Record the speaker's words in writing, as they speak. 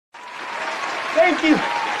Thank you.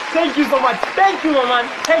 Thank you so much. Thank you, man.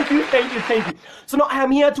 Thank you, thank you, thank you. So now I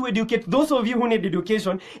am here to educate those of you who need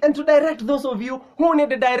education and to direct those of you who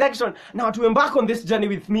need a direction. Now to embark on this journey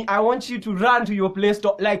with me, I want you to run to your Play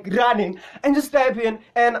Store, like running, and just type in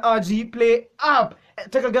NRG Play App.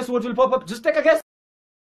 Take a guess what will pop up. Just take a guess.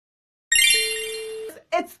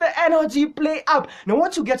 It's the NRG Play App. Now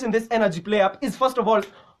what you get in this NRG Play App is, first of all,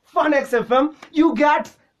 Fun XFM. You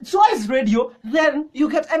get Choice Radio, then you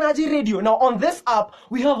get Energy Radio. Now on this app,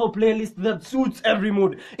 we have a playlist that suits every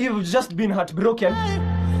mood. If you've just been heartbroken,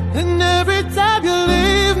 and every time you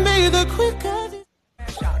leave me, the quicker.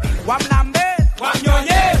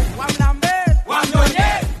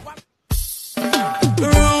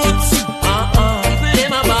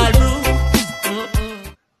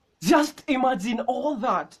 Just imagine all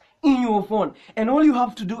that in your phone, and all you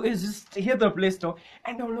have to do is just hit the Play Store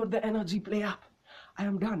and download the Energy Play App. I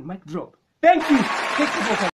am done. Mic drop. Thank you. Thank you for